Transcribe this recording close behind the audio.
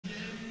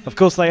Of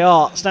course they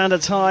are.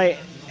 Standards high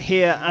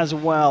here as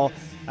well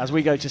as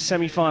we go to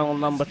semi-final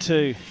number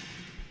 2.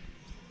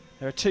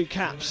 There are 2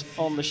 caps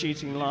on the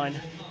shooting line.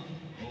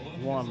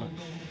 One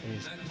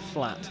is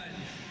flat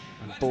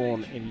and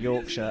born in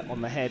Yorkshire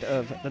on the head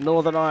of the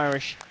Northern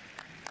Irish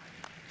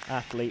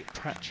athlete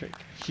Patrick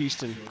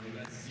Huston,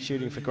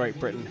 shooting for Great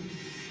Britain.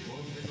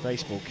 The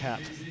baseball cap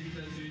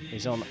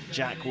is on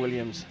Jack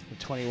Williams, the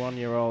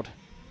 21-year-old.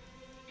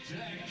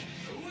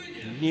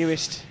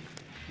 Newest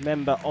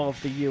member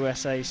of the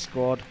USA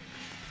squad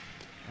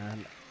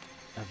and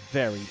a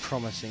very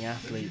promising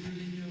athlete.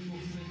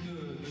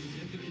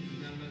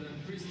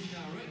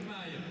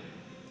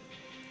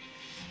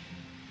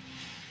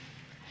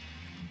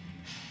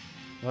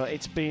 Well,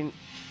 it's been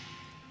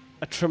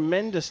a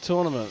tremendous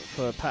tournament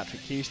for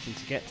Patrick Huston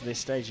to get to this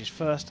stage. His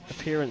first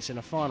appearance in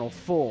a Final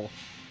Four,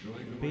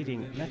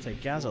 beating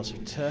Mete Gazos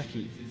of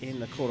Turkey in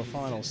the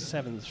quarterfinals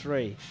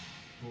 7-3.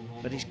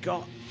 But he's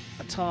got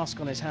a task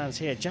on his hands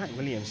here. Jack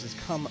Williams has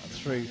come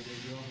through.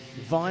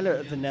 Weiler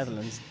of the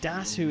Netherlands,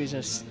 Das, who is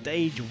a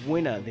stage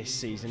winner this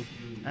season,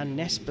 and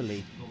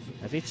Nespoli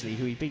of Italy,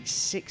 who he beat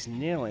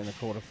 6-0 in the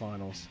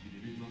quarterfinals.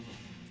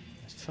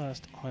 His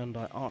first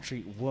Hyundai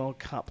Archery World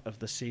Cup of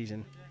the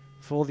season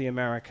for the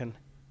American,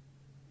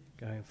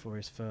 going for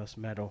his first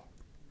medal.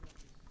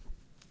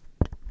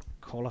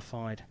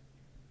 Qualified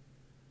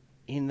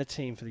in the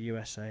team for the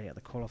USA at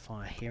the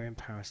qualifier here in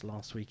Paris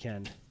last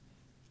weekend.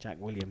 Jack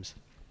Williams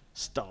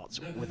starts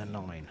with a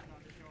 9.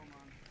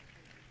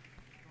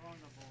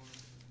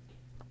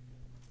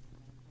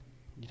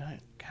 You don't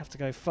have to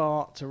go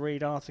far to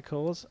read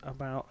articles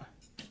about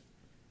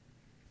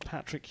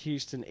Patrick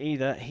Huston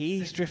either.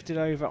 He's drifted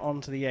over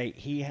onto the 8.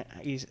 He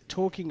is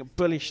talking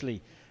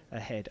bullishly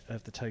ahead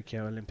of the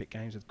Tokyo Olympic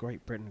Games, with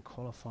Great Britain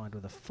qualified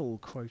with a full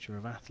quota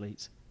of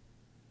athletes.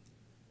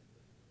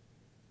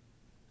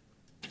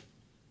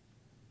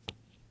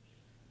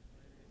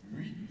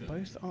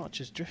 Both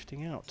archers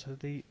drifting out to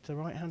the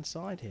right-hand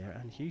side here,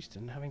 and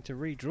Huston having to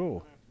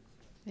redraw.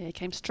 Yeah, he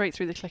came straight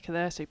through the clicker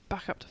there, so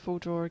back up to full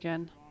draw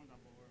again.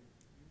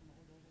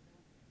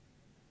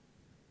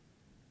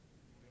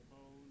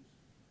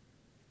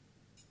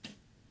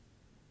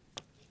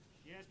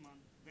 Yes, man.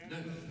 It's a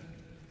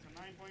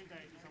 9.8.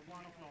 It's a 1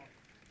 o'clock.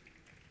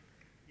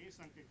 Here's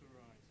something to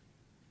write.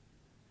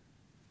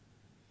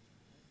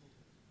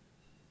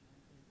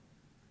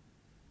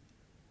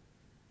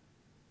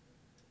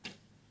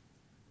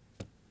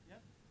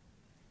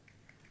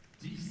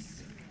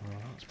 Well,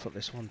 let's put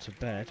this one to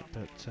bed,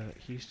 but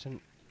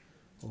Huston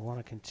will want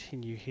to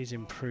continue his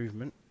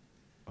improvement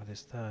with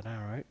his third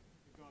arrow.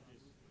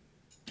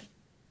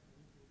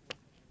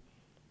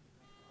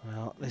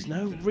 Well, there's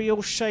no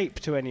real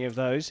shape to any of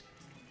those.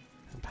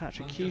 And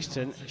Patrick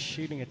Huston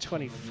shooting a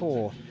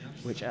 24,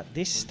 which at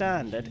this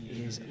standard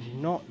is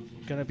not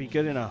going to be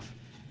good enough.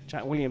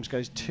 Jack Williams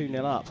goes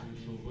 2-0 up.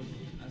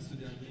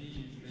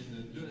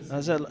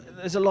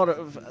 There's a lot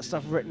of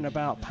stuff written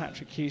about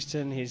Patrick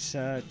Huston, his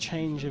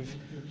change of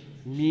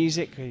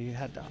music. He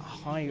had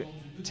high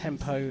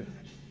tempo,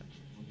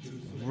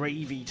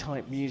 ravey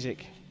type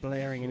music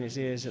blaring in his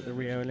ears at the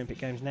Rio Olympic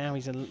Games. Now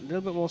he's a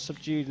little bit more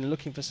subdued and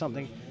looking for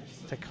something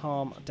to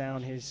calm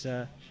down his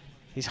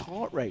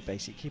heart rate,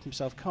 basically, keep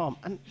himself calm.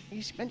 And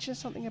he's mentioned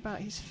something about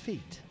his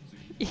feet.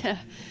 Yeah,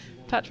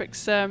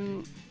 Patrick's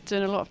doing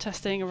a lot of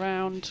testing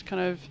around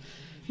kind of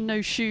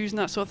no shoes and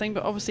that sort of thing,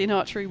 but obviously in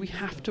archery we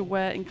have to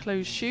wear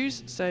enclosed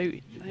shoes, so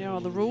they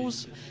are the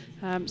rules.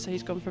 So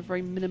he's gone for a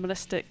very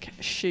minimalistic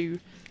shoe,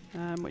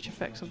 which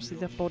affects obviously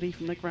the body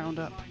from the ground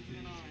up.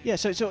 Yeah,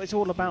 so it's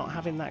all about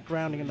having that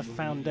grounding and the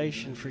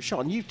foundation for a shot.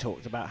 And you've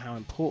talked about how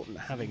important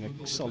having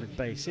a solid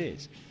base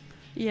is.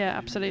 Yeah,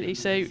 absolutely.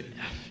 So, you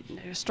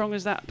know, as strong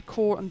as that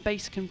core and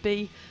base can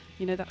be,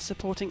 you know, that's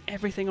supporting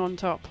everything on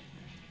top.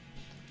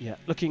 Yeah,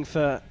 looking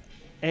for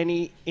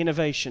any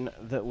innovation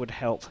that would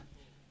help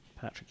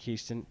Patrick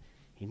Huston.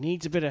 He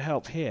needs a bit of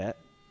help here.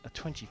 A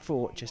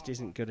 24 just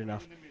isn't good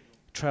enough.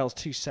 Trails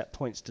 2 set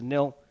points to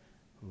 0,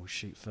 and will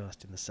shoot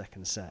first in the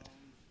second set.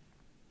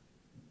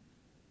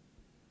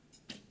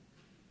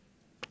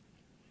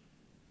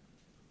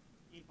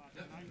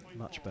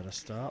 Much better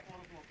start.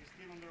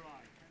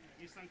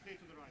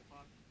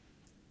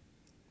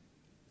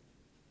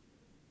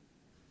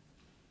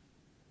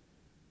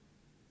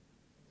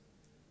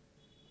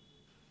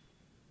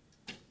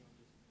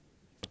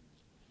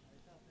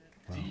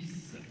 Well,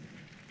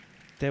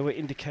 there were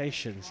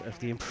indications of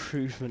the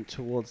improvement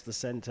towards the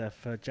centre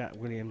for Jack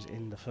Williams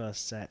in the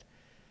first set.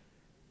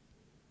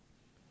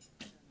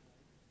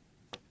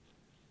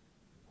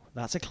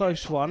 That's a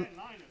close one.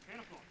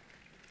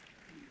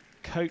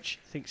 Coach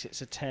thinks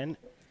it's a 10,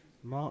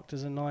 marked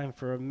as a 9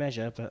 for a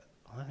measure, but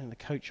I think the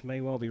coach may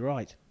well be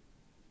right.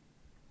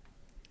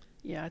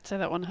 Yeah, I'd say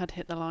that one had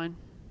hit the line.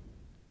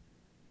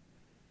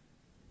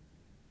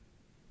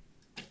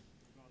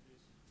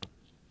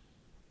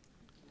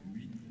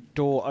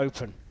 Door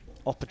open.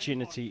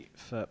 Opportunity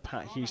for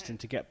Pat Huston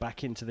to get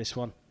back into this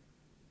one.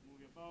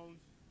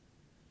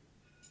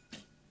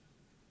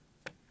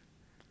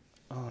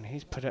 Oh, and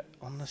he's put it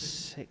on the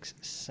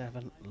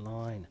 6-7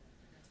 line.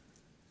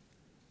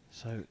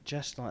 So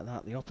just like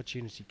that, the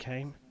opportunity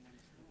came,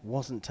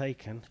 wasn't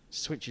taken,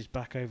 switches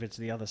back over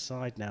to the other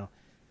side now.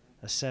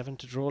 A 7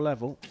 to draw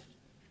level.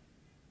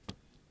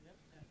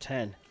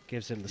 10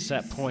 gives him the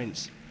set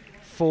points.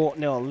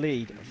 4-0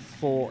 lead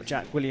for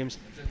Jack Williams.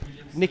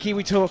 Nikki,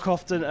 we talk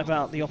often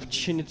about the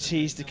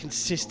opportunities, the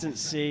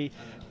consistency,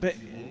 but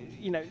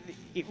you know,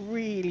 it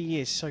really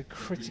is so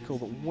critical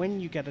that when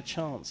you get a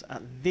chance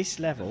at this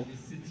level,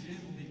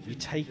 you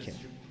take it.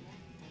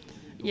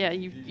 Yeah,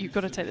 you've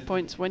got to take the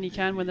points when you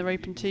can, when they're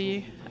open to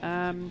you.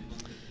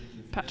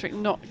 Patrick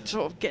not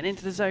sort of getting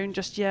into the zone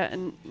just yet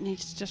and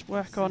needs to just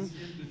work on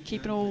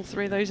keeping all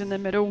three of those in the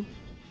middle.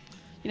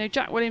 You know,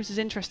 Jack Williams is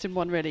an interesting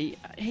one, really.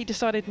 He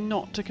decided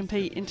not to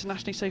compete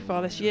internationally so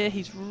far this year.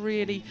 He's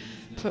really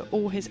put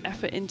all his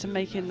effort into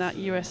making that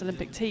US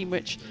Olympic team,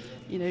 which,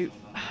 you know,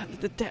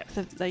 the depth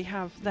that they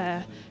have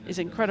there is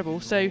incredible.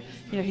 So, you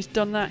know, he's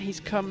done that.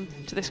 He's come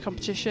to this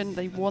competition.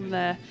 They won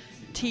their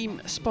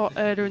team spot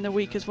earlier in the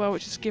week as well,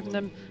 which has given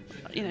them,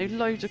 you know,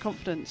 loads of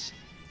confidence.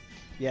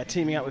 Yeah,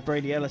 teaming up with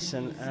Brady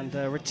Ellison and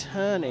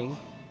returning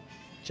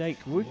Jake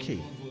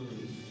Wookie.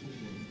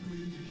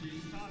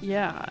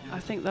 Yeah,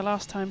 I think the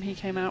last time he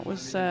came out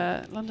was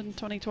London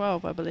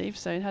 2012, I believe.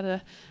 So he had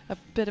a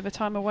bit of a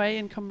time away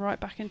and come right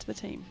back into the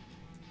team.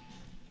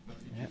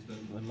 Yeah,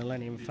 the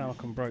Millennium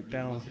Falcon broke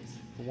down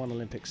for one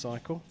Olympic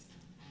cycle.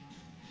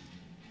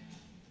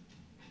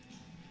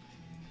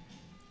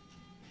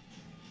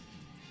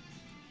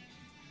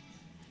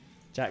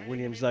 Jack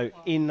Williams, though,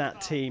 in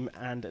that team,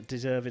 and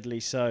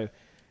deservedly so.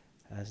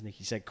 As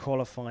Nikki said,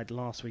 qualified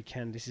last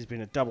weekend. This has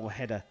been a double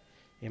header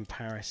in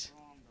Paris.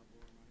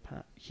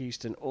 Pat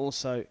Huston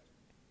also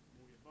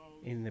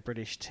in the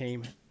British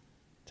team,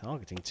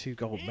 targeting 2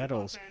 gold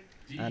medals.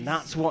 And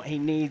that's what he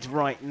needs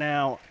right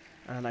now.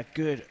 And a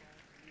good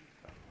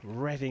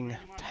revving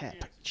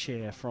pep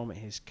cheer from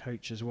his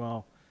coach as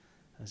well,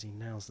 as he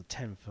nails the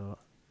 10 for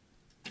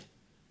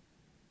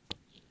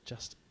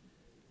just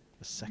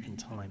the second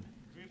time.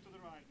 Drift to the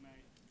right, mate.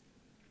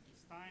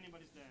 It's tiny,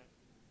 but it's there.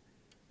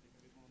 Take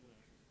a bit more there.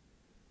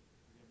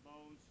 Your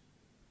bones.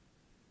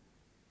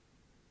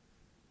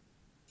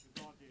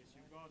 You got this,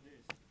 you got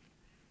this.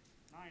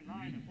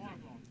 9 and 4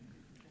 o'clock.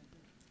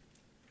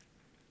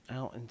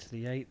 Out into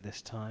the 8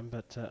 this time,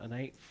 but an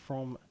 8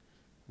 from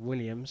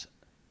Williams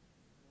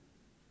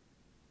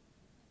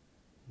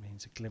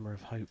means a glimmer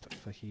of hope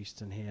for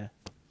Huston here.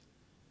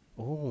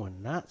 Oh,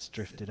 and that's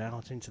drifted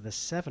out into the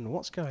 7.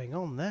 What's going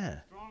on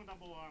there? Strong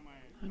double arm, mate.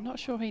 I'm not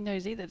sure he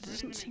knows either. There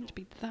doesn't seem to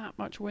be that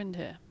much wind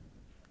here.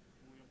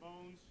 Move your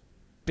bones.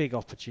 Big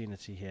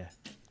opportunity here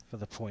for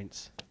the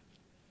points.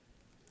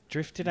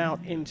 Drifted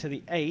out into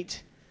the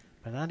 8,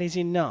 but that is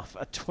enough.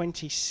 A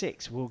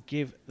 26 will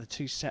give the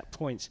 2 set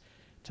points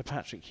to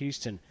Patrick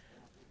Huston.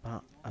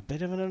 But a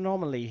bit of an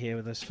anomaly here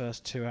with those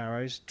first 2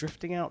 arrows.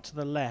 Drifting out to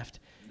the left,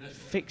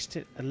 fixed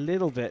it a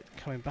little bit,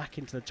 coming back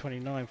into the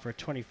 29 for a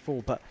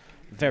 24. But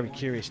very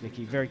curious,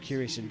 Nikki, very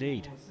curious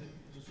indeed.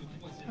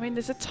 I mean,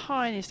 there's a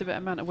tiniest bit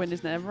amount of wind,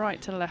 isn't there? Right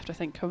to left, I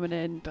think, coming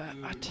in, but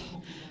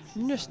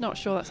I'm just not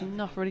sure that's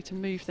enough really to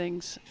move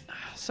things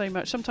so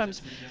much.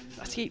 Sometimes,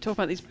 I keep talking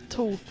about these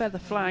tall feather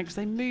flags,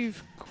 they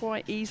move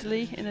quite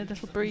easily in a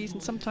little breeze,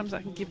 and sometimes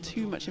that can give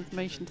too much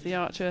information to the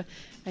archer,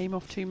 aim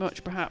off too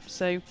much perhaps,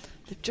 so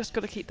they've just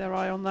got to keep their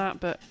eye on that,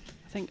 but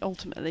I think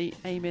ultimately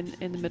aiming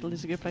in the middle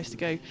is a good place to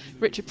go.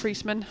 Richard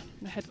Priestman,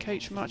 the head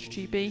coach from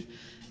Archery GB,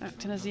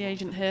 acting as the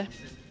agent here.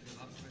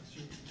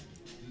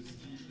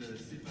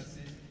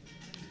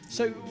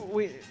 So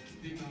we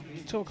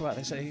talk about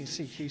this. You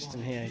see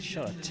Huston here, he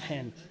shot a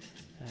 10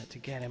 to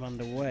get him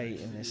underway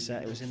in this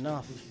set. It was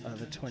enough,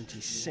 the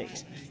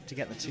 26, to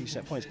get the 2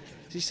 set points.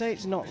 So you say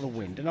it's not the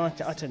wind, and I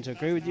tend to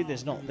agree with you.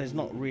 There's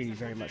not really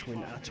very much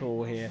wind at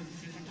all here.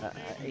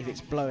 If it's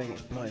blowing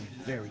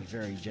very,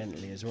 very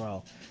gently as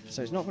well.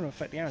 So it's not going to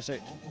affect the arrow. So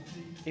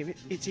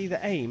it's either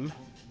aim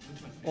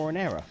or an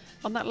error.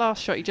 On that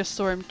last shot, you just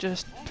saw him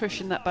just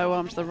pushing that bow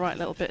arm to the right a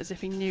little bit as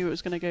if he knew it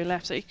was going to go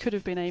left. So he could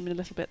have been aiming a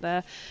little bit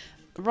there.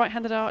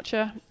 Right-handed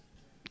archer,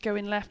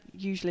 going left,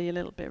 usually a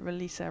little bit of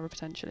release error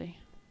potentially.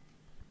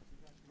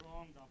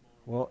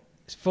 Well,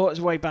 it's fought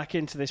his way back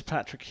into this.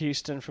 Patrick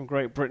Huston from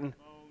Great Britain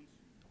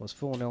was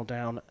 4-0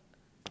 down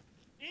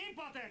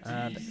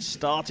and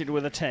started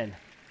with a 10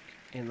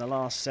 in the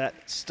last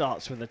set.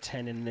 Starts with a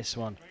 10 in this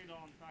one.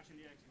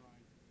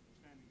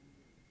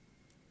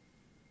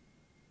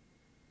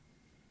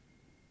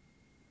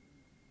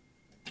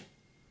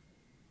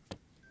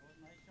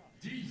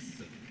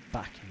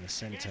 Back in the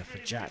centre for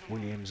Jack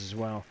Williams as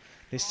well.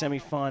 This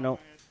semi-final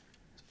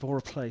for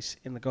a place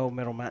in the gold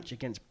medal match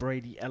against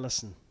Brady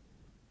Ellison.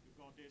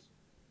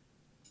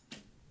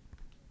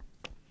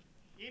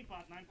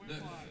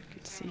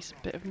 Good to see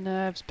a bit of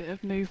nerves, bit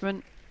of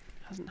movement.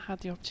 Hasn't had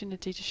the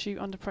opportunity to shoot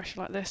under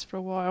pressure like this for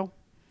a while.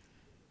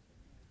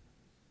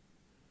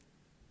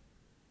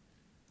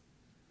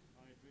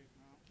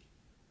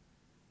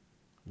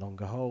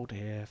 Longer hold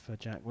here for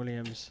Jack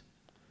Williams.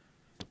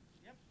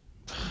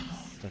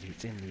 But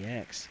it's in the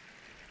X.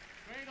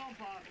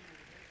 part,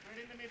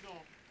 right in the middle.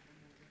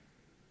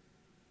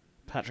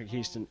 Patrick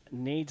Huston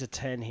needs a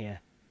 10 here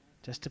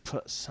just to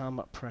put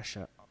some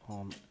pressure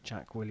on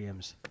Jack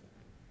Williams.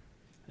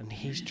 And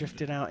he's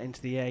drifted out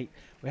into the 8.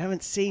 We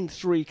haven't seen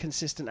 3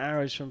 consistent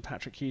arrows from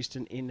Patrick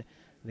Huston in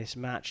this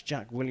match.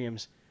 Jack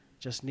Williams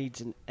just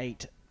needs an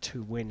 8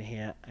 to win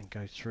here and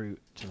go through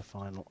to the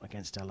final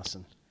against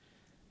Ellison.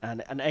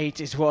 And an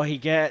 8 is what he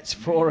gets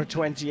for a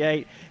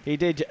 28. He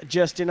did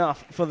just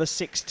enough for the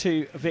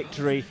 6-2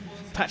 victory.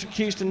 Patrick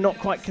Huston not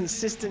quite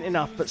consistent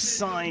enough, but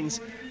signs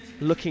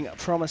looking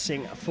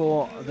promising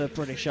for the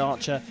British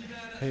archer,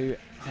 who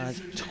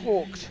has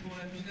talked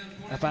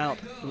about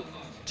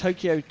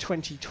Tokyo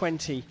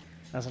 2020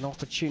 as an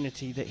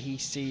opportunity that he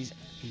sees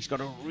he's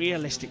got a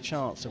realistic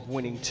chance of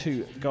winning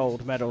 2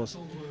 gold medals.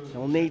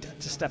 He'll need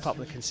to step up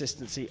the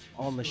consistency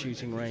on the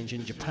shooting range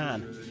in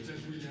Japan.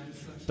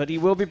 But he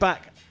will be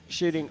back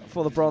shooting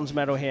for the bronze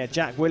medal here.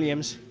 Jack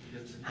Williams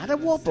had a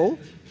wobble.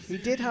 He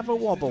did have a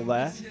wobble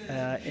there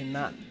in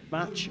that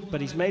match,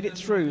 but he's made it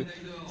through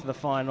to the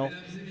final,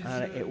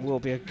 and it will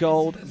be a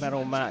gold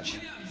medal match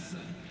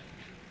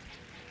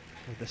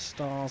with the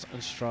stars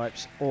and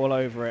stripes all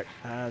over it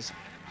as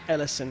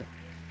Ellison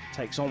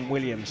takes on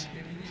Williams.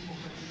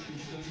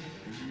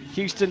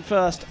 Huston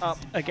first up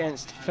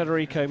against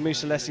Federico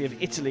Musalesi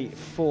of Italy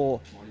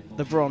for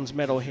the bronze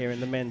medal here in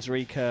the men's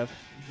recurve.